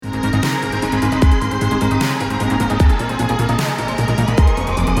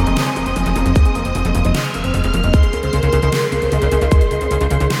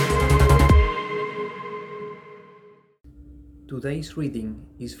Today's reading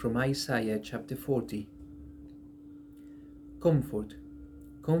is from Isaiah chapter 40. Comfort,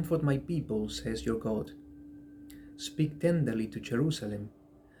 comfort my people, says your God. Speak tenderly to Jerusalem,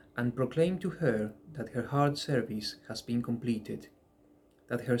 and proclaim to her that her hard service has been completed,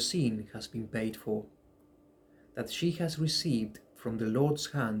 that her sin has been paid for, that she has received from the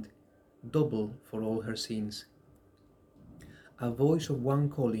Lord's hand double for all her sins. A voice of one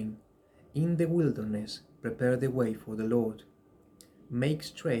calling, in the wilderness prepare the way for the Lord. Make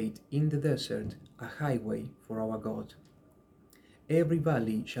straight in the desert a highway for our God. Every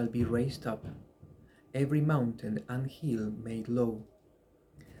valley shall be raised up, every mountain and hill made low.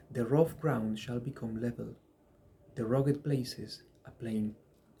 The rough ground shall become level, the rugged places a plain.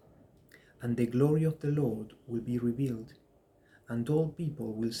 And the glory of the Lord will be revealed, and all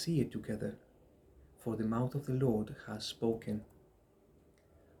people will see it together, for the mouth of the Lord has spoken.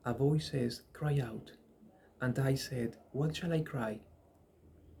 A voice says, Cry out. And I said, What shall I cry?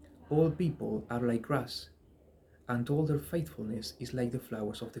 All people are like grass, and all their faithfulness is like the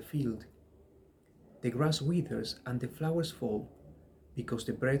flowers of the field. The grass withers and the flowers fall, because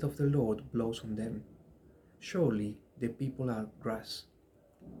the breath of the Lord blows on them. Surely the people are grass.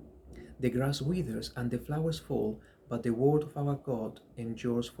 The grass withers and the flowers fall, but the word of our God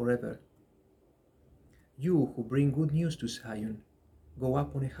endures forever. You who bring good news to Zion, go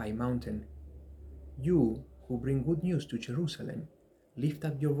up on a high mountain. You who bring good news to Jerusalem, lift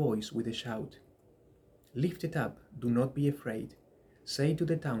up your voice with a shout. Lift it up, do not be afraid. Say to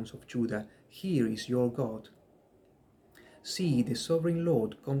the towns of Judah, Here is your God. See, the sovereign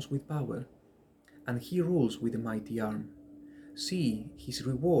Lord comes with power, and he rules with a mighty arm. See, his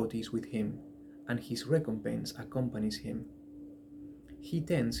reward is with him, and his recompense accompanies him. He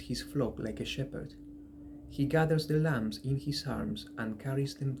tends his flock like a shepherd. He gathers the lambs in his arms and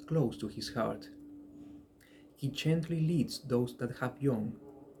carries them close to his heart. He gently leads those that have young.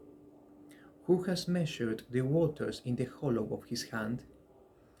 Who has measured the waters in the hollow of his hand,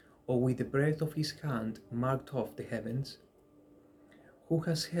 or with the breadth of his hand marked off the heavens? Who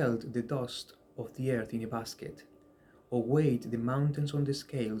has held the dust of the earth in a basket, or weighed the mountains on the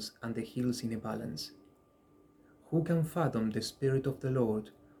scales and the hills in a balance? Who can fathom the Spirit of the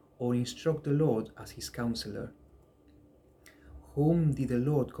Lord, or instruct the Lord as his counselor? Whom did the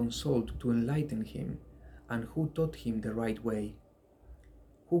Lord consult to enlighten him, and who taught him the right way?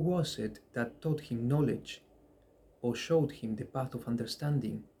 Who was it that taught him knowledge, or showed him the path of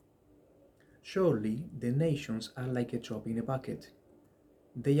understanding? Surely the nations are like a drop in a bucket.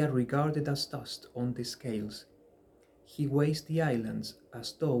 They are regarded as dust on the scales. He weighs the islands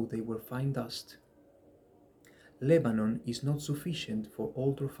as though they were fine dust. Lebanon is not sufficient for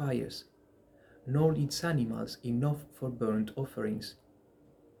altar fires, nor its animals enough for burnt offerings.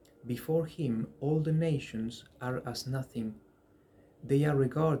 Before him all the nations are as nothing. They are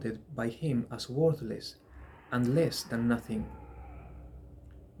regarded by him as worthless and less than nothing.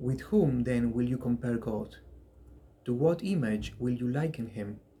 With whom then will you compare God? To what image will you liken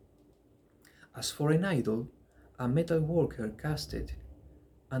him? As for an idol, a metal worker casts it,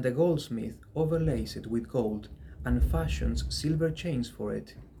 and a goldsmith overlays it with gold and fashions silver chains for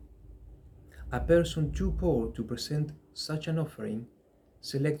it. A person too poor to present such an offering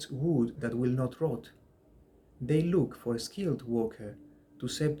selects wood that will not rot. They look for a skilled worker to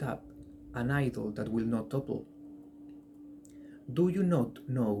set up an idol that will not topple. Do you not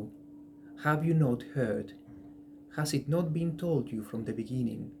know? Have you not heard? Has it not been told you from the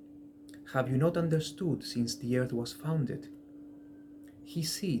beginning? Have you not understood since the earth was founded? He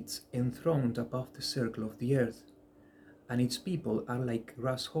sits enthroned above the circle of the earth, and its people are like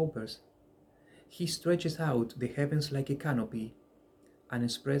grasshoppers. He stretches out the heavens like a canopy, and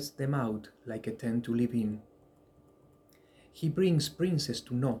spreads them out like a tent to live in. He brings princes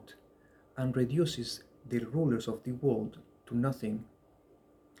to naught, and reduces the rulers of the world to nothing.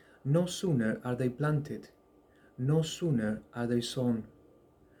 No sooner are they planted, no sooner are they sown,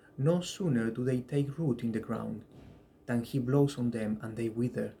 no sooner do they take root in the ground, than he blows on them and they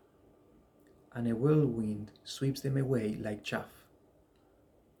wither, and a whirlwind sweeps them away like chaff.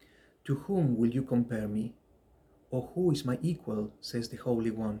 To whom will you compare me? Or who is my equal, says the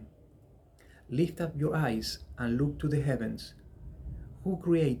Holy One? Lift up your eyes and look to the heavens. Who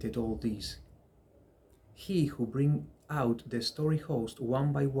created all this? He who brings out the starry host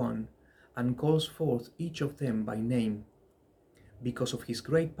one by one and calls forth each of them by name. Because of his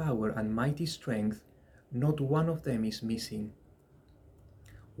great power and mighty strength, not one of them is missing.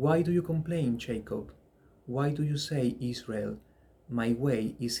 Why do you complain, Jacob? Why do you say, Israel, my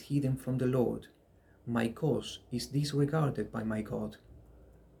way is hidden from the Lord, my cause is disregarded by my God?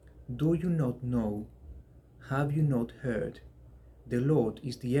 Do you not know? Have you not heard? The Lord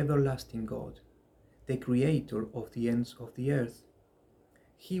is the everlasting God, the Creator of the ends of the earth.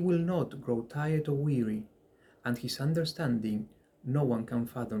 He will not grow tired or weary, and his understanding no one can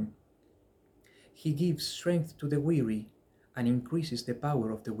fathom. He gives strength to the weary and increases the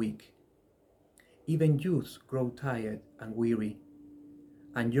power of the weak. Even youths grow tired and weary,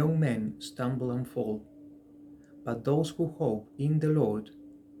 and young men stumble and fall. But those who hope in the Lord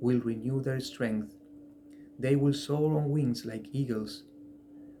will renew their strength. They will soar on wings like eagles.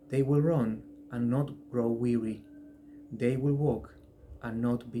 They will run and not grow weary. They will walk and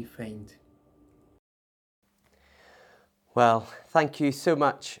not be faint. Well, thank you so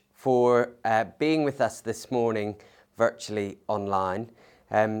much for being with us this morning virtually online.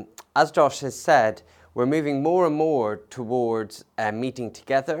 As Josh has said, we're moving more and more towards meeting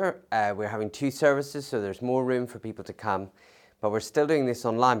together. We're having 2 services, so there's more room for people to come. But we're still doing this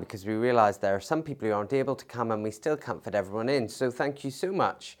online because we realise there are some people who aren't able to come and we still can't fit everyone in. So thank you so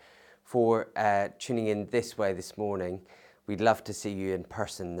much for tuning in this way this morning. We'd love to see you in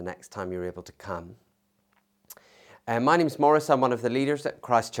person the next time you're able to come. My name's Maurice, I'm one of the leaders at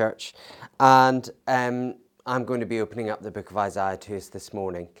Christ Church, and I'm going to be opening up the book of Isaiah to us this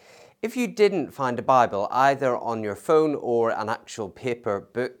morning. If you didn't find a Bible, either on your phone or an actual paper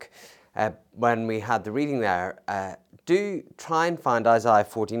book, when we had the reading there, do try and find Isaiah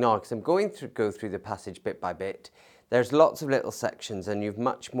 40 now, because I'm going to go through the passage bit by bit. There's lots of little sections, and you've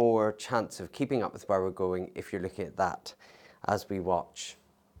much more chance of keeping up with where we're going if you're looking at that as we watch.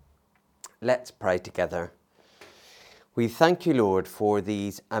 Let's pray together. We thank you, Lord, for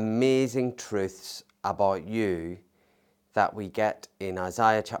these amazing truths about you that we get in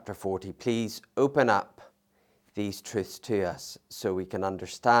Isaiah chapter 40. Please open up these truths to us so we can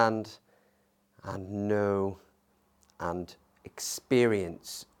understand and know and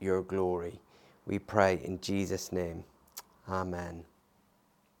experience your glory. We pray in Jesus' name. Amen.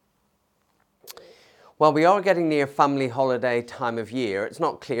 Well, we are getting near family holiday time of year. It's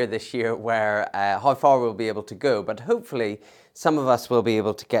not clear this year how far we'll be able to go, but hopefully some of us will be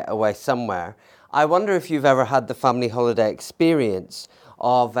able to get away somewhere. I wonder if you've ever had the family holiday experience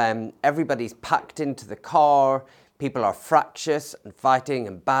of everybody's packed into the car, people are fractious and fighting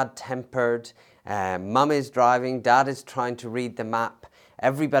and bad-tempered, mum is driving, dad is trying to read the map,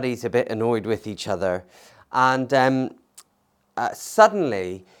 everybody's a bit annoyed with each other, and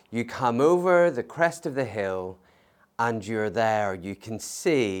suddenly you come over the crest of the hill and you're there. You can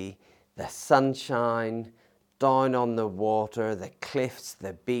see the sunshine down on the water, the cliffs,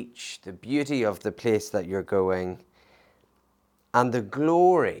 the beach, the beauty of the place that you're going, and the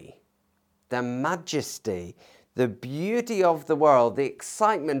glory, the majesty, the beauty of the world, the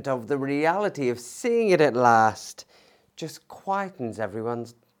excitement of the reality of seeing it at last just quietens everyone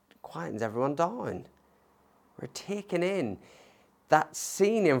down. We're taken in. That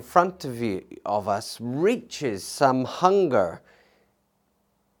scene in front of us reaches some hunger.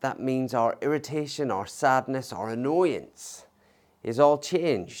 That means our irritation, our sadness, our annoyance is all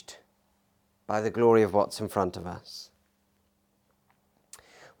changed by the glory of what's in front of us.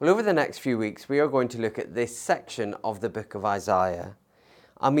 Well, over the next few weeks, we are going to look at this section of the book of Isaiah.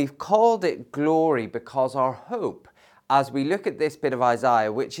 And we've called it glory because our hope, as we look at this bit of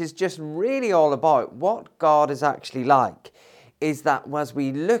Isaiah, which is just really all about what God is actually like, is that as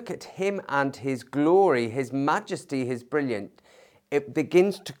we look at him and his glory, his majesty, his brilliance, it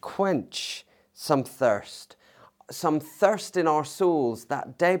begins to quench some thirst in our souls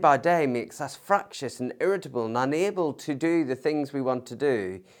that day by day makes us fractious and irritable and unable to do the things we want to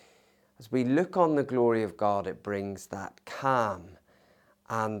do. As we look on the glory of God, it brings that calm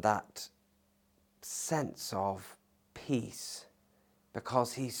and that sense of peace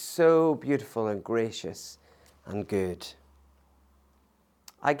because he's so beautiful and gracious and good.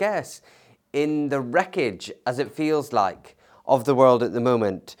 I guess in the wreckage, as it feels like, of the world at the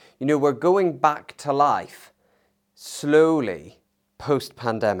moment, we're going back to life slowly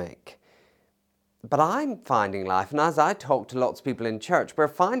post-pandemic. But I'm finding life, and as I talk to lots of people in church, we're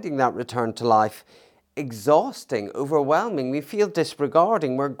finding that return to life exhausting, overwhelming. We feel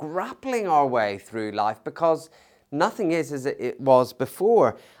disregarding. We're grappling our way through life because nothing is as it was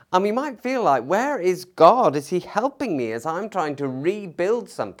before. And we might feel like, where is God? Is he helping me as I'm trying to rebuild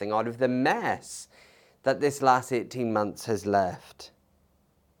something out of the mess that this last 18 months has left?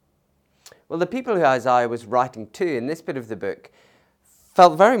 Well, the people who Isaiah was writing to in this bit of the book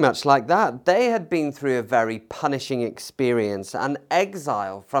felt very much like that. They had been through a very punishing experience, an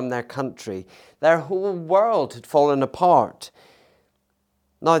exile from their country. Their whole world had fallen apart.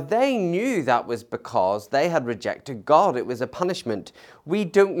 Now, they knew that was because they had rejected God. It was a punishment. We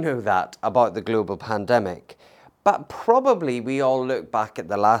don't know that about the global pandemic. But probably we all look back at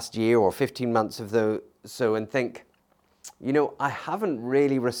the last year or 15 months of so and think, I haven't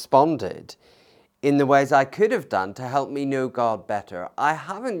really responded in the ways I could have done to help me know God better. I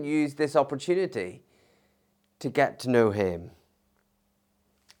haven't used this opportunity to get to know Him.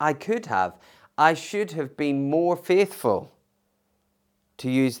 I could have. I should have been more faithful to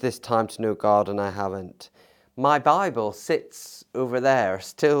use this time to know God, and I haven't. My Bible sits over there,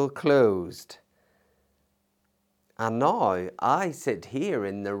 still closed. And now I sit here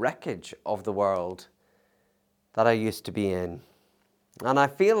in the wreckage of the world that I used to be in. And I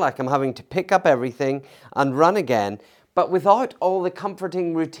feel like I'm having to pick up everything and run again, but without all the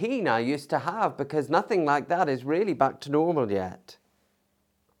comforting routine I used to have, because nothing like that is really back to normal yet.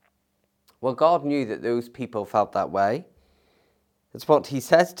 Well, God knew that those people felt that way. It's what He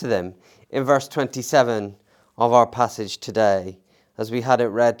says to them in verse 27 of our passage today. As we had it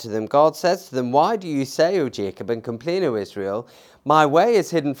read to them, God says to them, "Why do you say, O Jacob, and complain, O Israel? My way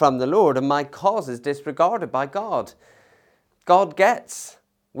is hidden from the Lord, and my cause is disregarded by God." God gets.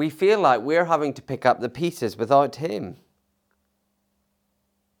 We feel like we're having to pick up the pieces without Him.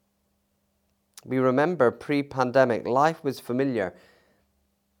 We remember pre-pandemic, life was familiar.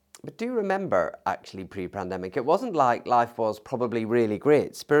 But do you remember, actually, pre-pandemic? It wasn't like life was probably really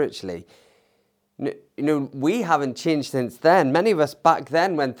great spiritually. We haven't changed since then. Many of us back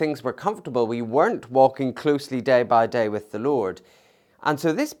then, when things were comfortable, we weren't walking closely day by day with the Lord. And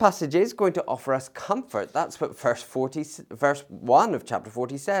so this passage is going to offer us comfort. That's what verse 1 of chapter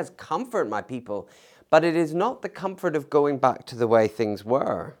 40 says. Comfort my people. But it is not the comfort of going back to the way things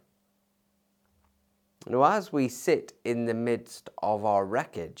were. As we sit in the midst of our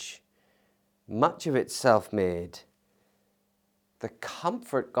wreckage, much of it self-made, the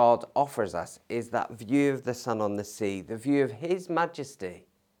comfort God offers us is that view of the sun on the sea, the view of His majesty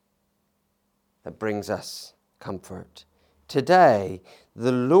that brings us comfort. Today,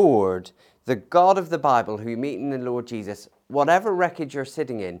 the Lord, the God of the Bible, who you meet in the Lord Jesus, whatever wreckage you're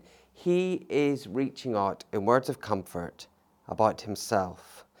sitting in, He is reaching out in words of comfort about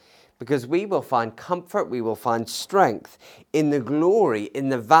Himself. Because we will find comfort, we will find strength in the glory, in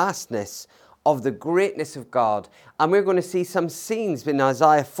the vastness of the greatness of God. And we're going to see some scenes in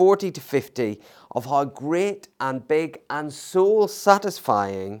Isaiah 40 to 50 of how great and big and soul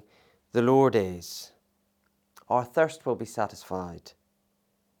satisfying the Lord is. Our thirst will be satisfied.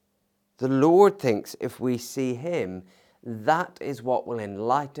 The Lord thinks if we see Him, that is what will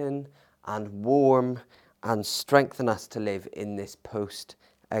enlighten and warm and strengthen us to live in this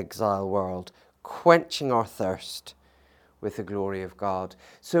post-exile world, quenching our thirst with the glory of God.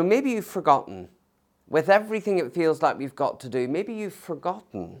 So maybe you've forgotten, with everything it feels like we've got to do, maybe you've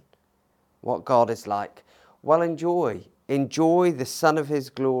forgotten what God is like. Well, enjoy the sun of His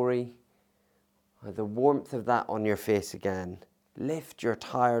glory, the warmth of that on your face again. Lift your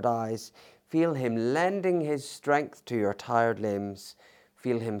tired eyes, feel Him lending His strength to your tired limbs,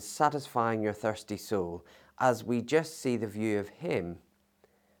 feel Him satisfying your thirsty soul as we just see the view of Him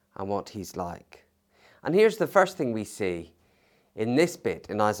and what He's like. And here's the first thing we see in this bit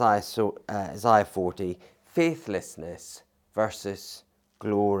in Isaiah 40, faithlessness versus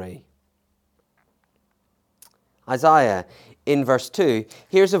glory. Isaiah, in verse 2,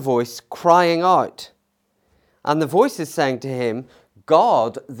 hears a voice crying out. And the voice is saying to him,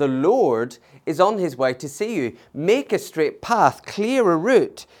 God, the Lord, is on His way to see you. Make a straight path, clear a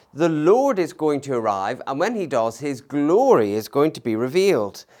route. The Lord is going to arrive, and when He does, His glory is going to be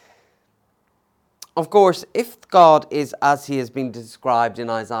revealed. Of course, if God is as He has been described in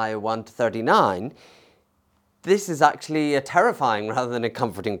Isaiah 1 to 39, this is actually a terrifying rather than a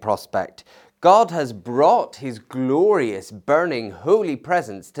comforting prospect. God has brought His glorious, burning, holy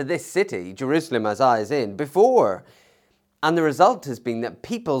presence to this city, Jerusalem, Isaiah is in, before. And the result has been that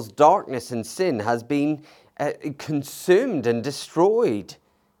people's darkness and sin has been consumed and destroyed.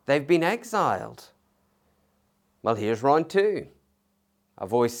 They've been exiled. Well, here's round 2. A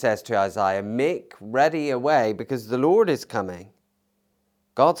voice says to Isaiah, make ready a way because the Lord is coming.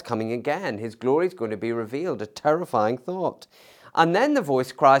 God's coming again. His glory is going to be revealed. A terrifying thought. And then the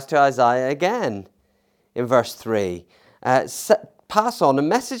voice cries to Isaiah again in verse 3. Pass on a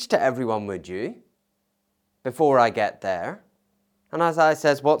message to everyone, would you, before I get there? And Isaiah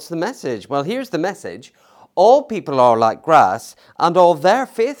says, what's the message? Well, here's the message. All people are like grass, and all their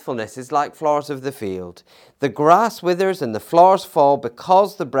faithfulness is like flowers of the field. The grass withers and the flowers fall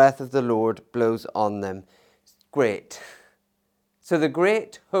because the breath of the Lord blows on them. Great. So the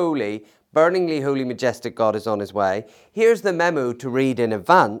great, holy, burningly holy, majestic God is on His way. Here's the memo to read in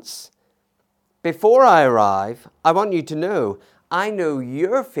advance. Before I arrive, I want you to know, I know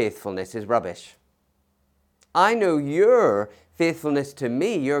your faithfulness is rubbish. I know your faithfulness to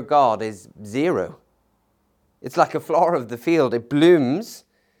me, your God, is 0. It's like a flower of the field. It blooms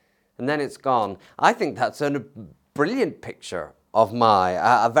and then it's gone. I think that's a brilliant picture of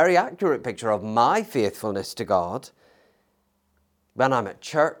a very accurate picture of my faithfulness to God. When I'm at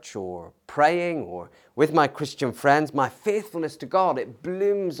church or praying or with my Christian friends, my faithfulness to God, it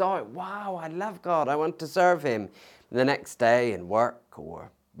blooms out. Wow, I love God. I want to serve him. The next day in work or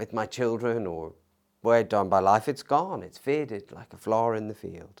with my children or weighed down by life, it's gone. It's faded like a flower in the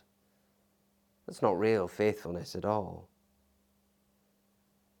field. That's not real faithfulness at all.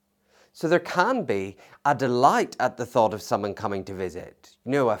 So there can be a delight at the thought of someone coming to visit.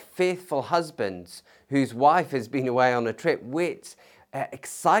 You know, a faithful husband whose wife has been away on a trip waits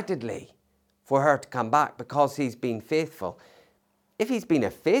excitedly for her to come back because he's been faithful. If he's been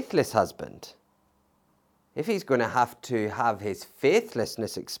a faithless husband, if he's going to have his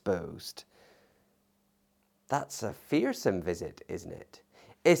faithlessness exposed, that's a fearsome visit, isn't it?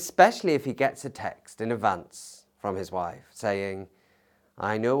 Especially if he gets a text in advance from his wife saying,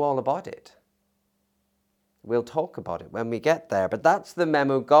 I know all about it. We'll talk about it when we get there. But that's the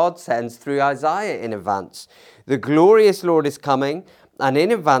memo God sends through Isaiah in advance. The glorious Lord is coming, and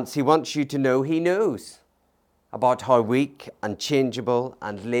in advance he wants you to know he knows about how weak and changeable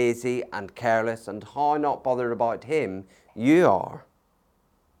and lazy and careless and how not bothered about him you are.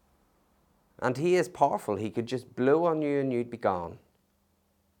 And he is powerful. He could just blow on you and you'd be gone.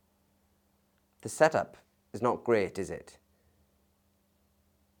 The setup is not great, is it?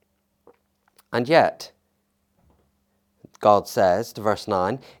 And yet, God says to verse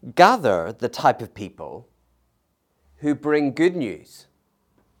 9, gather the type of people who bring good news.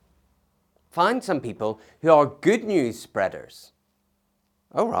 Find some people who are good news spreaders.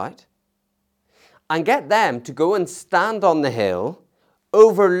 All right. And get them to go and stand on the hill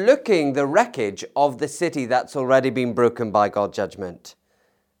overlooking the wreckage of the city that's already been broken by God's judgment.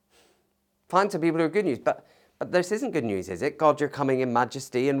 Find some people who are good news. But this isn't good news, is it? God, you're coming in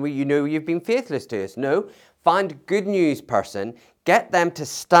majesty and you've been faithless to us. No, find a good news person, get them to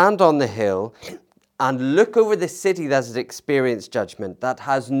stand on the hill and look over the city that has experienced judgment, that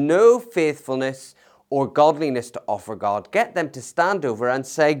has no faithfulness or godliness to offer God. Get them to stand over and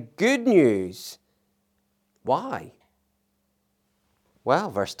say, good news. Why?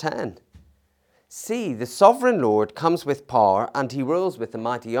 Well, verse 10. See, the sovereign Lord comes with power and he rules with a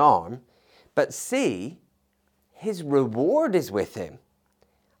mighty arm. But see, his reward is with him,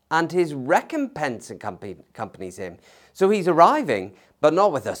 and his recompense accompanies him. So he's arriving, but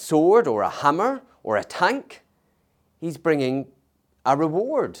not with a sword or a hammer or a tank. He's bringing a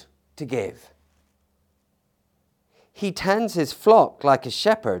reward to give. He tends his flock like a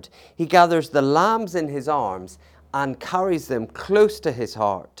shepherd. He gathers the lambs in his arms and carries them close to his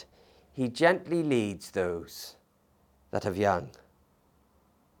heart. He gently leads those that have young.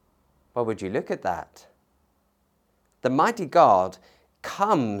 Well, would you look at that? The mighty God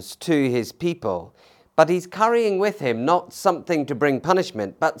comes to his people, but he's carrying with him not something to bring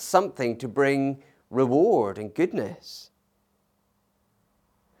punishment, but something to bring reward and goodness.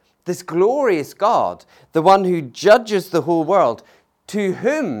 This glorious God, the one who judges the whole world, to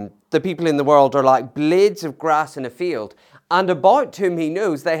whom the people in the world are like blades of grass in a field, and about whom he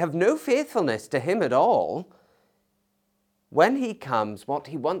knows they have no faithfulness to him at all. When he comes, what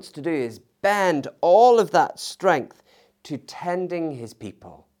he wants to do is bend all of that strength to tending his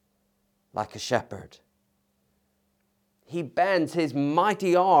people like a shepherd. He bends his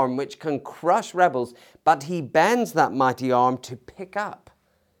mighty arm, which can crush rebels, but he bends that mighty arm to pick up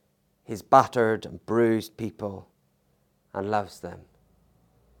his battered and bruised people and loves them.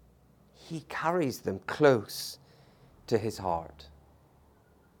 He carries them close to his heart.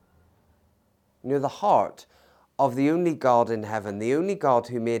 You know, the heart of the only God in heaven, the only God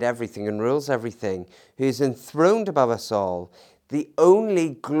who made everything and rules everything, who is enthroned above us all, the only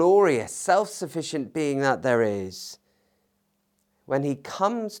glorious, self-sufficient being that there is. When he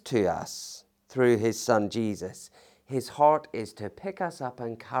comes to us through his Son Jesus, his heart is to pick us up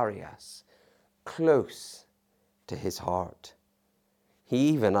and carry us close to his heart. He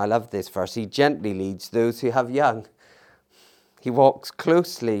even, I love this verse, he gently leads those who have young. He walks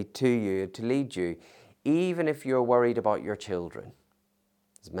closely to you to lead you, even if you're worried about your children,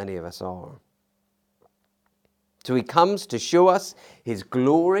 as many of us are. So he comes to show us his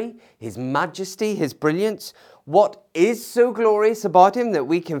glory, his majesty, his brilliance. What is so glorious about him that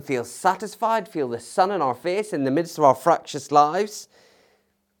we can feel satisfied, feel the sun in our face in the midst of our fractious lives?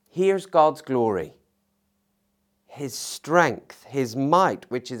 Here's God's glory. His strength, his might,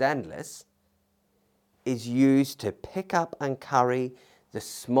 which is endless, is used to pick up and carry the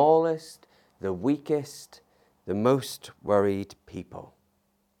smallest, the weakest, the most worried people.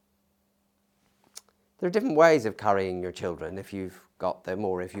 There are different ways of carrying your children if you've got them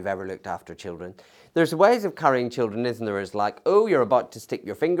or if you've ever looked after children. There's ways of carrying children, isn't there? It's like, oh, you're about to stick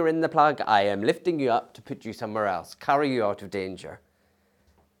your finger in the plug. I am lifting you up to put you somewhere else, carry you out of danger.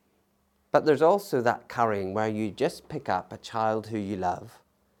 But there's also that carrying where you just pick up a child who you love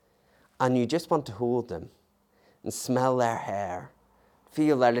and you just want to hold them and smell their hair,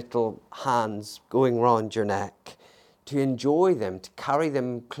 feel their little hands going round your neck, to enjoy them, to carry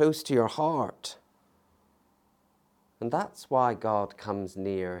them close to your heart. And that's why God comes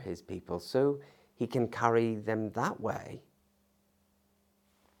near his people, so he can carry them that way.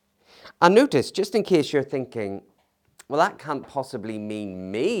 And notice, just in case you're thinking, well, that can't possibly mean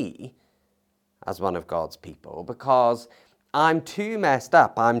me as one of God's people, because I'm too messed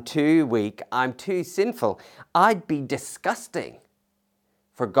up, I'm too weak, I'm too sinful. I'd be disgusting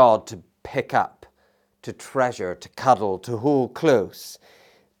for God to pick up, to treasure, to cuddle, to hold close.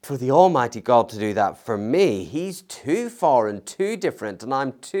 For the Almighty God to do that for me, he's too foreign, too different, and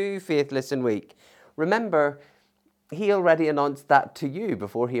I'm too faithless and weak. Remember, he already announced that to you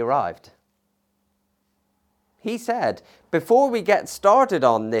before he arrived. He said, before we get started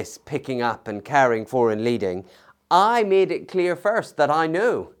on this picking up and caring for and leading, I made it clear first that I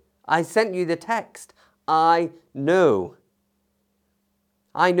know. I sent you the text. I know.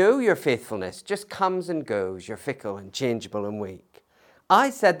 I know your faithfulness just comes and goes. You're fickle and changeable and weak. I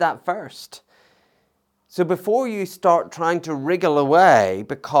said that first. So before you start trying to wriggle away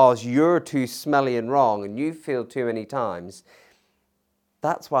because you're too smelly and wrong and you failed too many times,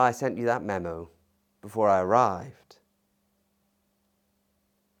 that's why I sent you that memo before I arrived.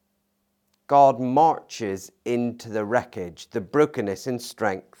 God marches into the wreckage, the brokenness in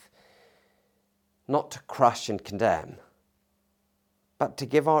strength, not to crush and condemn, but to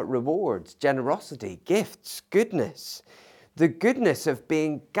give out rewards, generosity, gifts, goodness. The goodness of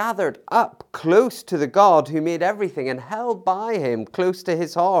being gathered up close to the God who made everything and held by him close to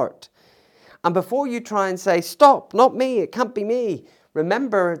his heart. And before you try and say, stop, not me, it can't be me,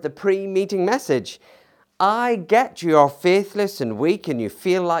 remember the pre-meeting message. I get you are faithless and weak and you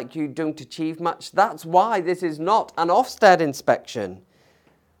feel like you don't achieve much. That's why this is not an Ofsted inspection.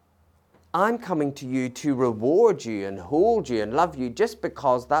 I'm coming to you to reward you and hold you and love you just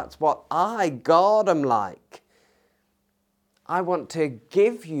because that's what I, God, am like. I want to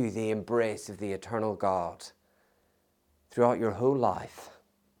give you the embrace of the eternal God throughout your whole life.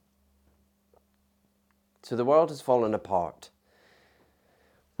 So the world has fallen apart.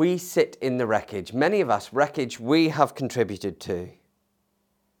 We sit in the wreckage. Many of us, wreckage we have contributed to.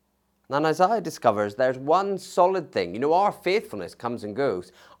 And Isaiah discovers there's one solid thing. You know, our faithfulness comes and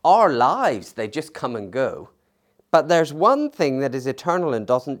goes. Our lives, they just come and go. But there's one thing that is eternal and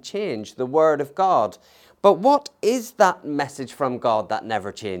doesn't change, the Word of God. But what is that message from God that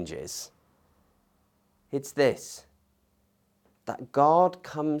never changes? It's this, that God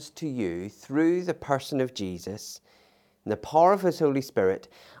comes to you through the person of Jesus, in the power of his Holy Spirit,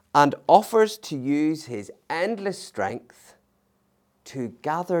 and offers to use his endless strength to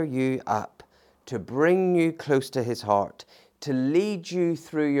gather you up, to bring you close to his heart, to lead you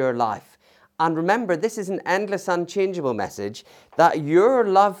through your life. And remember, this is an endless, unchangeable message, that your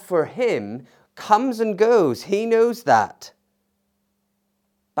love for him comes and goes. He knows that.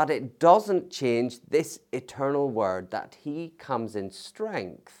 But it doesn't change this eternal word that he comes in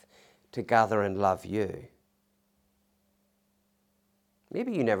strength to gather and love you.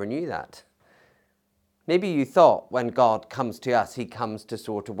 Maybe you never knew that. Maybe you thought when God comes to us, he comes to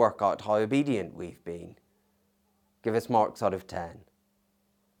sort of work out how obedient we've been. Give us marks out of 10.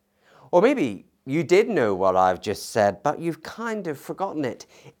 Or maybe you did know what I've just said, but you've kind of forgotten it.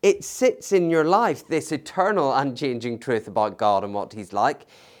 It sits in your life, this eternal, unchanging truth about God and what he's like.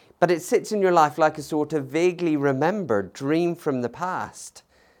 But it sits in your life like a sort of vaguely remembered dream from the past.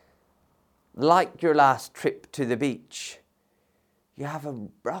 Like your last trip to the beach. You have a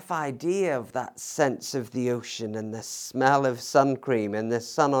rough idea of that sense of the ocean and the smell of sun cream and the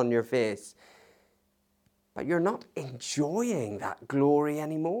sun on your face. But you're not enjoying that glory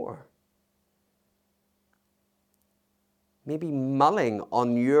anymore. Maybe mulling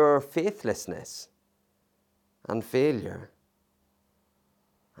on your faithlessness and failure.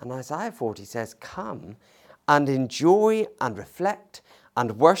 And Isaiah 40 says, come and enjoy and reflect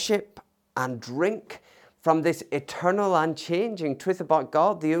and worship and drink from this eternal, unchanging truth about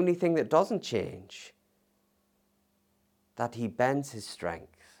God, the only thing that doesn't change. That he bends his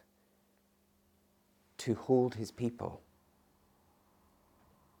strength to hold his people.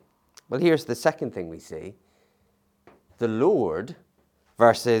 Well, here's the second thing we see. The Lord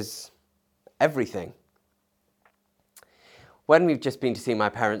versus everything. When we've just been to see my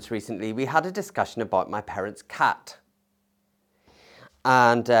parents recently, we had a discussion about my parents' cat.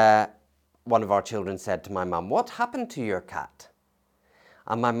 And one of our children said to my mum, "What happened to your cat?"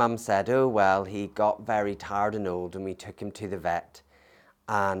 And my mum said, "Oh, well, he got very tired and old and we took him to the vet.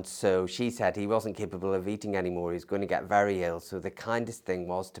 And so she said he wasn't capable of eating anymore. He was going to get very ill. So the kindest thing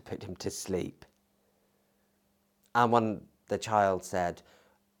was to put him to sleep." And when the child said,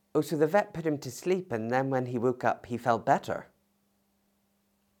 "Oh, so the vet put him to sleep and then when he woke up, he felt better."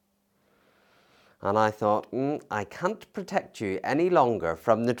 And I thought, I can't protect you any longer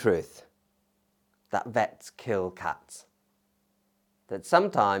from the truth that vets kill cats. That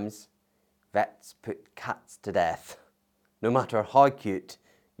sometimes vets put cats to death, no matter how cute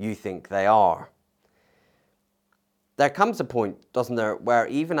you think they are. There comes a point, doesn't there, where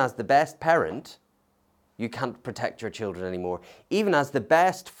even as the best parent, you can't protect your children anymore. Even as the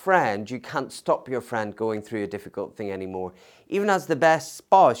best friend, you can't stop your friend going through a difficult thing anymore. Even as the best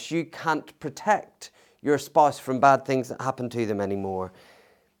spouse, you can't protect your spouse from bad things that happen to them anymore.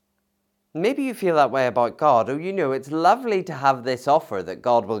 Maybe you feel that way about God. Oh, it's lovely to have this offer that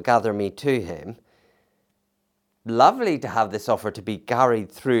God will gather me to him. Lovely to have this offer to be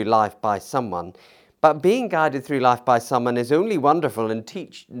carried through life by someone. But being guided through life by someone is only wonderful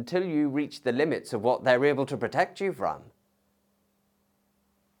until you reach the limits of what they're able to protect you from.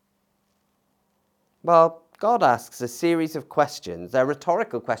 Well, God asks a series of questions. They're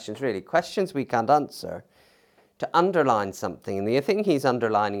rhetorical questions, really. Questions we can't answer, to underline something. And the thing he's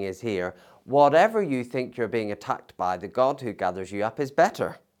underlining is here, whatever you think you're being attacked by, the God who gathers you up is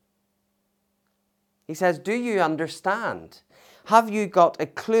better. He says, do you understand? Have you got a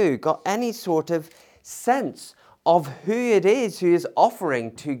clue, got any sort of sense of who it is who is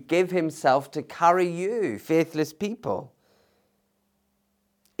offering to give himself to carry you, faithless people?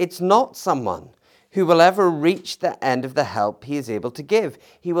 It's not someone who will ever reach the end of the help he is able to give.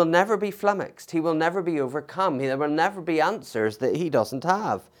 He will never be flummoxed. He will never be overcome. There will never be answers that he doesn't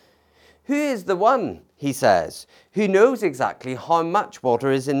have. Who is the one, he says, who knows exactly how much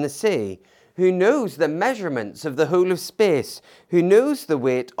water is in the sea, who knows the measurements of the whole of space, who knows the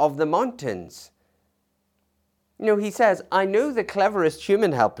weight of the mountains? He says, I know the cleverest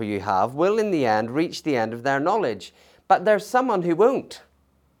human helper you have will in the end reach the end of their knowledge, but there's someone who won't.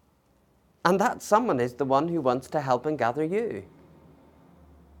 And that someone is the one who wants to help and gather you.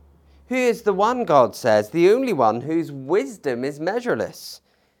 Who is the one, God says, the only one whose wisdom is measureless?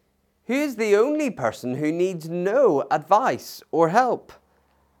 Who is the only person who needs no advice or help?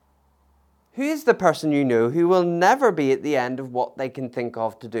 Who is the person you know who will never be at the end of what they can think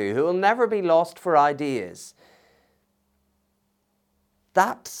of to do, who will never be lost for ideas?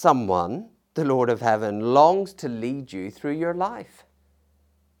 That someone, the Lord of heaven, longs to lead you through your life.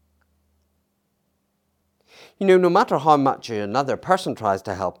 No matter how much another person tries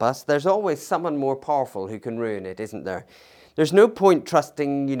to help us, there's always someone more powerful who can ruin it, isn't there? There's no point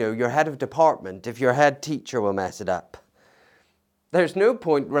trusting, your head of department if your head teacher will mess it up. There's no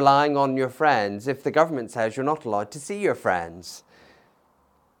point relying on your friends if the government says you're not allowed to see your friends.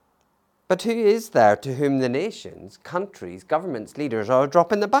 But who is there to whom the nations, countries, governments, leaders are a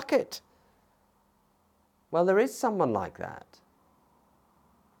drop in the bucket? Well, there is someone like that.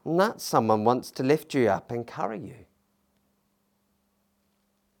 And that someone wants to lift you up and carry you.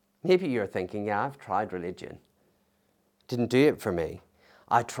 Maybe you're thinking, yeah, I've tried religion. Didn't do it for me.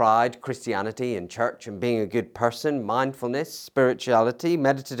 I tried Christianity and church and being a good person, mindfulness, spirituality,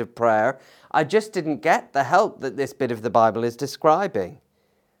 meditative prayer. I just didn't get the help that this bit of the Bible is describing.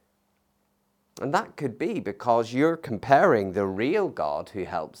 And that could be because you're comparing the real God who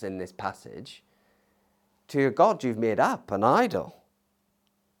helps in this passage to a God you've made up, an idol.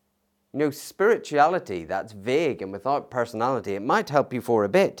 Spirituality that's vague and without personality, it might help you for a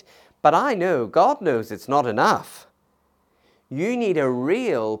bit, but I know, God knows it's not enough. You need a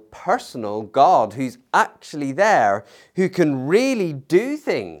real personal God who's actually there, who can really do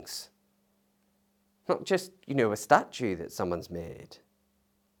things. Not just, a statue that someone's made,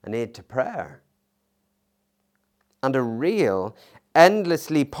 an aid to prayer. And a real,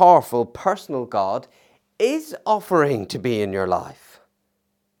 endlessly powerful personal God is offering to be in your life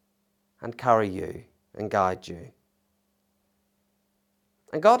and carry you and guide you.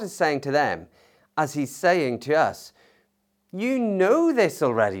 And God is saying to them, as he's saying to us, you know this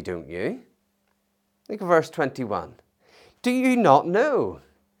already, don't you? Look at verse 21. Do you not know?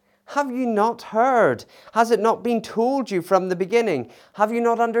 Have you not heard? Has it not been told you from the beginning? Have you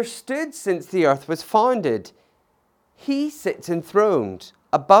not understood since the earth was founded? He sits enthroned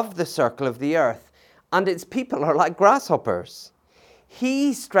above the circle of the earth, and its people are like grasshoppers.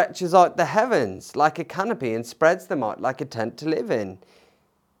 He stretches out the heavens like a canopy and spreads them out like a tent to live in.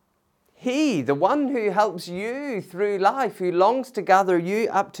 He, the one who helps you through life, who longs to gather you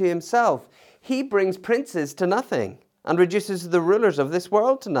up to himself, he brings princes to nothing and reduces the rulers of this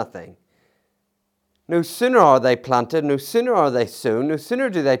world to nothing. No sooner are they planted, no sooner are they sown, no sooner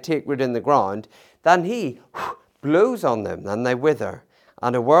do they take root in the ground, than he blows on them and they wither,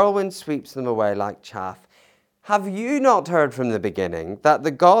 and a whirlwind sweeps them away like chaff. Have you not heard from the beginning that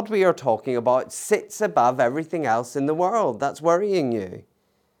the God we are talking about sits above everything else in the world that's worrying you?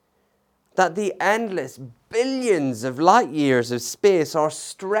 That the endless billions of light years of space are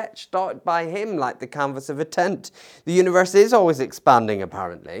stretched out by him like the canvas of a tent. The universe is always expanding,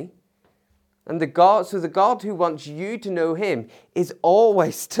 apparently. And the God who wants you to know him is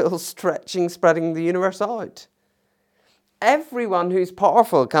always still spreading the universe out. Everyone who's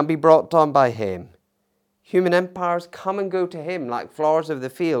powerful can be brought down by him. Human empires come and go to him like flowers of the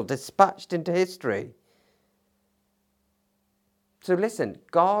field, dispatched into history. So listen,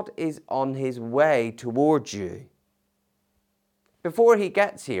 God is on his way towards you. Before he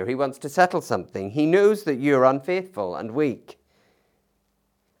gets here, he wants to settle something. He knows that you're unfaithful and weak.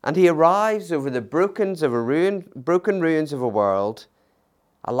 And he arrives over the broken ruins of a world,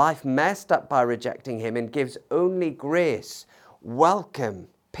 a life messed up by rejecting him, and gives only grace, welcome,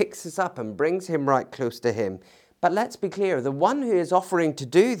 picks us up and brings him right close to him. But let's be clear, the one who is offering to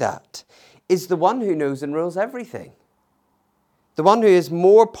do that is the one who knows and rules everything. The one who is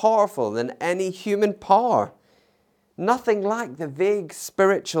more powerful than any human power. Nothing like the vague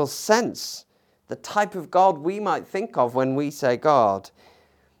spiritual sense, the type of God we might think of when we say God.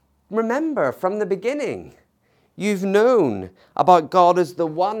 Remember, from the beginning, you've known about God as the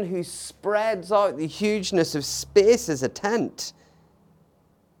one who spreads out the hugeness of space as a tent.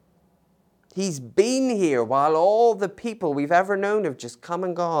 He's been here while all the people we've ever known have just come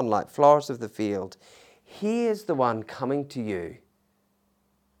and gone like flowers of the field. He is the one coming to you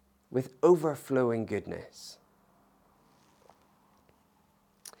with overflowing goodness.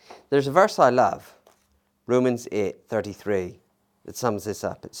 There's a verse I love, Romans 8:33, that sums this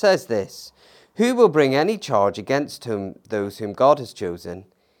up. It says this: "Who will bring any charge against those whom God has chosen?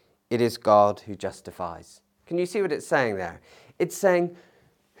 It is God who justifies." Can you see what it's saying there? It's saying,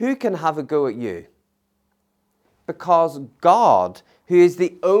 who can have a go at you? Because God, who is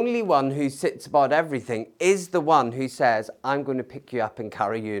the only one who sits above everything, is the one who says, I'm going to pick you up and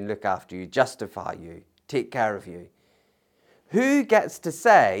carry you and look after you, justify you, take care of you. Who gets to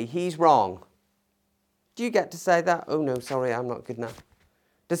say he's wrong? Do you get to say that? Oh no, sorry, I'm not good enough.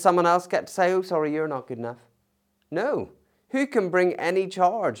 Does someone else get to say, oh sorry, you're not good enough? No. Who can bring any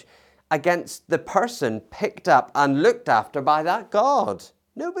charge against the person picked up and looked after by that God?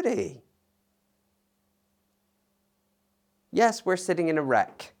 Nobody. Yes, we're sitting in a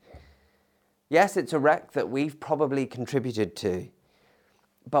wreck. Yes, it's a wreck that we've probably contributed to.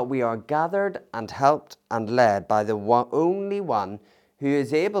 But we are gathered and helped and led by the only one who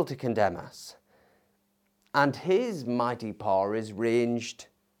is able to condemn us. And his mighty power is ranged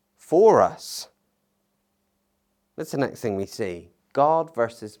for us. That's the next thing we see. God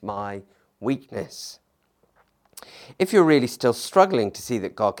versus my weakness. If you're really still struggling to see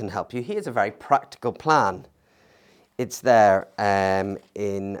that God can help you, here's a very practical plan. It's there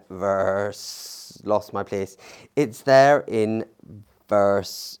in verse, lost my place. It's there in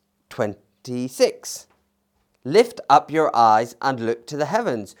verse 26. Lift up your eyes and look to the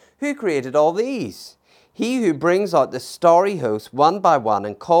heavens. Who created all these? He who brings out the starry host one by one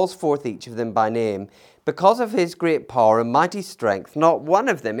and calls forth each of them by name. Because of his great power and mighty strength, not one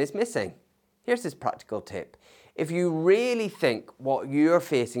of them is missing. Here's his practical tip. If you really think what you're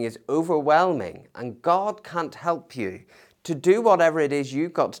facing is overwhelming and God can't help you to do whatever it is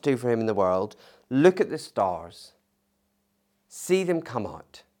you've got to do for him in the world, look at the stars. See them come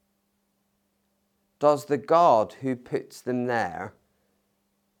out. Does the God who puts them there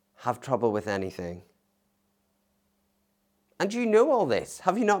have trouble with anything? And you know all this.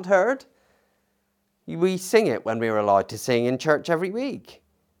 Have you not heard? We sing it when we were allowed to sing in church every week.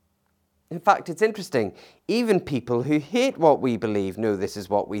 In fact, it's interesting. Even people who hate what we believe know this is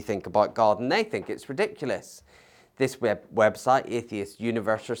what we think about God, and they think it's ridiculous. This website, Atheist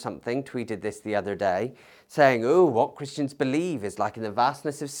Universe or something, tweeted this the other day, saying, oh, what Christians believe is like in the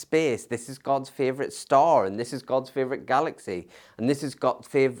vastness of space. This is God's favourite star, and this is God's favourite galaxy, and this is God's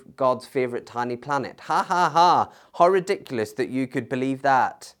favourite tiny planet. Ha ha ha! How ridiculous that you could believe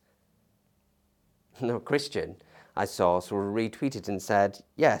that. No Christian I saw sort of retweeted and said,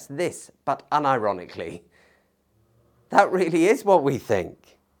 yes, this, but unironically. That really is what we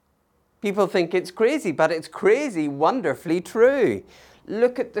think. People think it's crazy, but it's crazy, wonderfully true.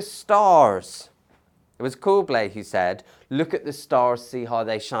 Look at the stars. It was Coldplay who said, look at the stars, see how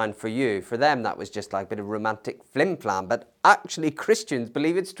they shine for you. For them, that was just like a bit of romantic flim-flam, but actually Christians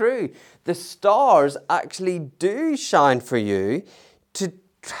believe it's true. The stars actually do shine for you to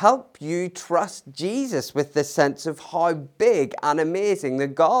help you trust Jesus with the sense of how big and amazing the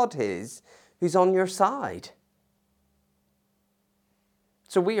God is who's on your side.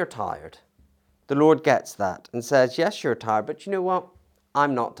 So we are tired. The Lord gets that and says, yes, you're tired, but you know what?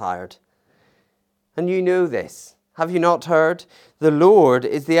 I'm not tired. And you know this. Have you not heard? The Lord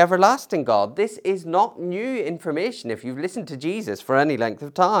is the everlasting God. This is not new information if you've listened to Jesus for any length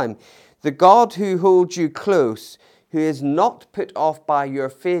of time. The God who holds you close, who is not put off by your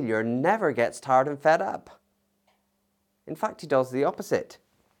failure, never gets tired and fed up. In fact, he does the opposite.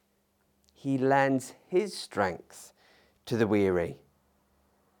 He lends his strength to the weary.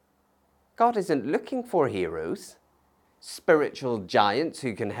 God isn't looking for heroes, spiritual giants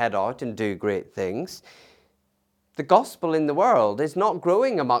who can head out and do great things. The gospel in the world is not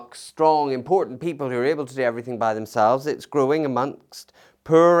growing amongst strong, important people who are able to do everything by themselves. It's growing amongst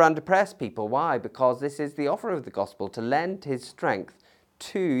poor and depressed people. Why? Because this is the offer of the gospel, to lend his strength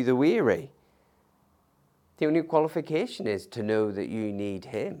to the weary. The only qualification is to know that you need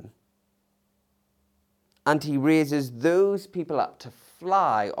him. And he raises those people up to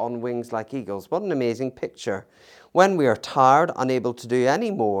fly on wings like eagles. What an amazing picture. When we are tired, unable to do any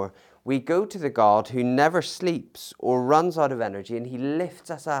more, we go to the God who never sleeps or runs out of energy, and he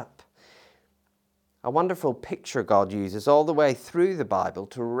lifts us up. A wonderful picture God uses all the way through the Bible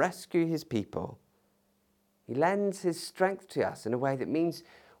to rescue his people. He lends his strength to us in a way that means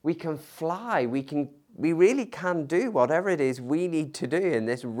we can fly. We really can do whatever it is we need to do in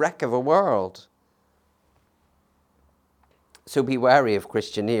this wreck of a world. So be wary of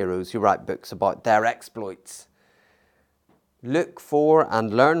Christian heroes who write books about their exploits. Look for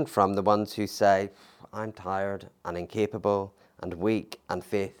and learn from the ones who say, I'm tired and incapable and weak and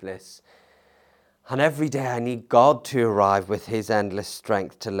faithless. And every day I need God to arrive with his endless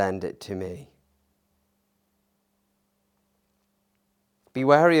strength to lend it to me. Be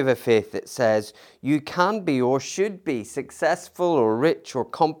wary of a faith that says you can be or should be successful or rich or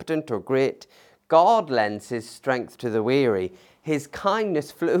competent or great. God lends his strength to the weary. His kindness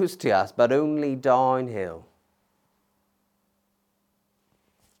flows to us, but only downhill.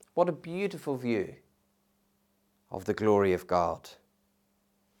 What a beautiful view of the glory of God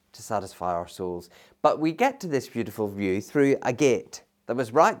to satisfy our souls. But we get to this beautiful view through a gate that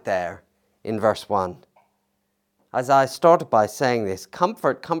was right there in verse 1. As I started by saying this,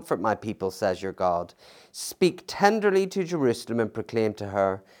 comfort, comfort my people, says your God. Speak tenderly to Jerusalem and proclaim to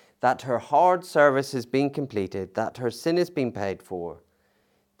her that her hard service has been completed, that her sin has been paid for,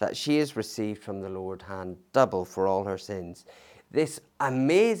 that she has received from the Lord hand double for all her sins. This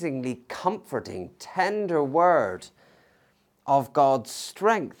amazingly comforting, tender word of God's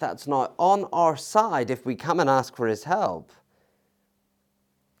strength that's now on our side if we come and ask for his help.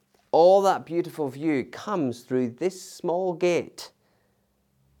 All that beautiful view comes through this small gate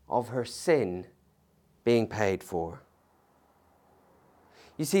of her sin being paid for.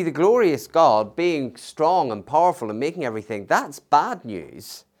 You see, the glorious God being strong and powerful and making everything, that's bad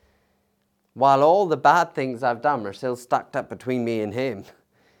news. While all the bad things I've done are still stacked up between me and him.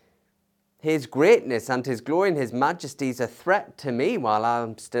 His greatness and his glory and his majesty is a threat to me while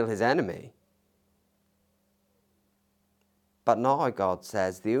I'm still his enemy. But now God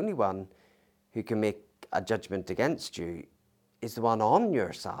says the only one who can make a judgment against you is the one on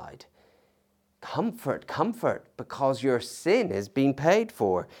your side. Comfort, comfort, because your sin has been paid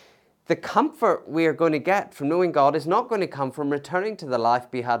for. The comfort we are going to get from knowing God is not going to come from returning to the life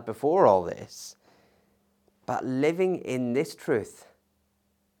we had before all this, but living in this truth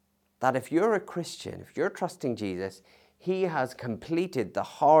that if you're a Christian, if you're trusting Jesus, he has completed the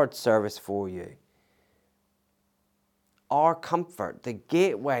hard service for you. Our comfort, the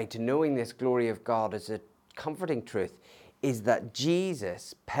gateway to knowing this glory of God as a comforting truth, is that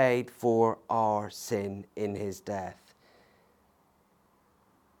Jesus paid for our sin in his death.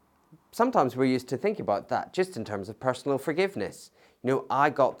 Sometimes we're used to thinking about that just in terms of personal forgiveness. You know, I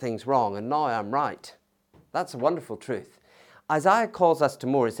got things wrong and now I'm right. That's a wonderful truth. Isaiah calls us to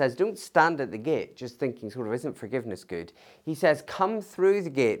more. He says, don't stand at the gate just thinking sort of, isn't forgiveness good? He says, come through the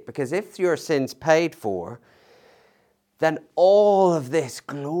gate, because if your sin's paid for, then all of this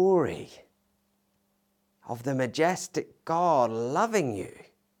glory of the majestic God loving you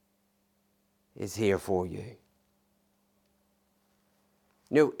is here for you.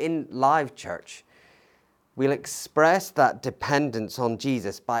 You know, in live church, We'll express that dependence on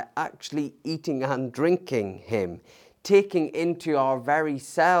Jesus by actually eating and drinking him, taking into our very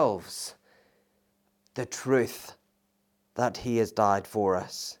selves the truth that he has died for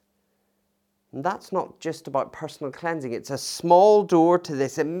us. And that's not just about personal cleansing. It's a small door to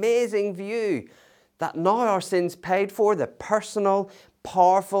this amazing view that now our sins paid for, the personal,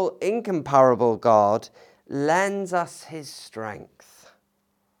 powerful, incomparable God lends us his strength.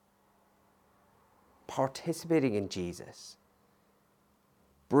 Participating in Jesus,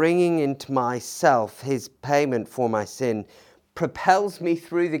 bringing into myself his payment for my sin, propels me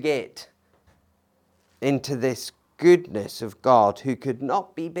through the gate into this goodness of God who could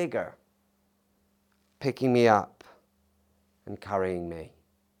not be bigger, picking me up and carrying me.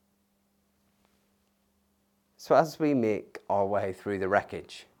 So as we make our way through the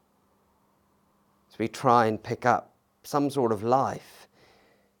wreckage, as we try and pick up some sort of life,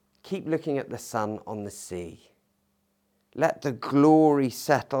 keep looking at the sun on the sea. Let the glory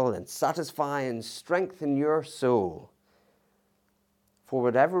settle and satisfy and strengthen your soul for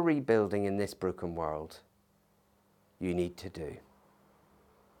whatever rebuilding in this broken world you need to do.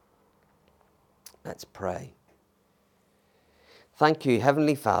 Let's pray. Thank you,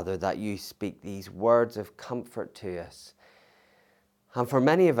 Heavenly Father, that you speak these words of comfort to us. And for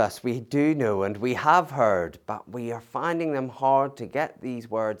many of us, we do know and we have heard, but we are finding them hard to get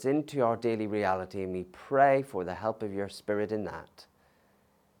these words into our daily reality, and we pray for the help of your Spirit in that.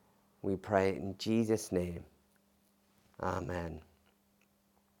 We pray in Jesus' name. Amen.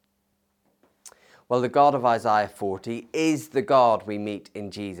 Well, the God of Isaiah 40 is the God we meet in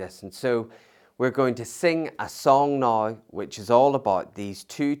Jesus, and so we're going to sing a song now which is all about these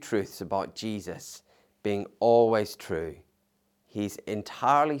two truths about Jesus being always true. He's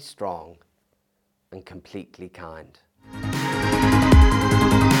entirely strong and completely kind.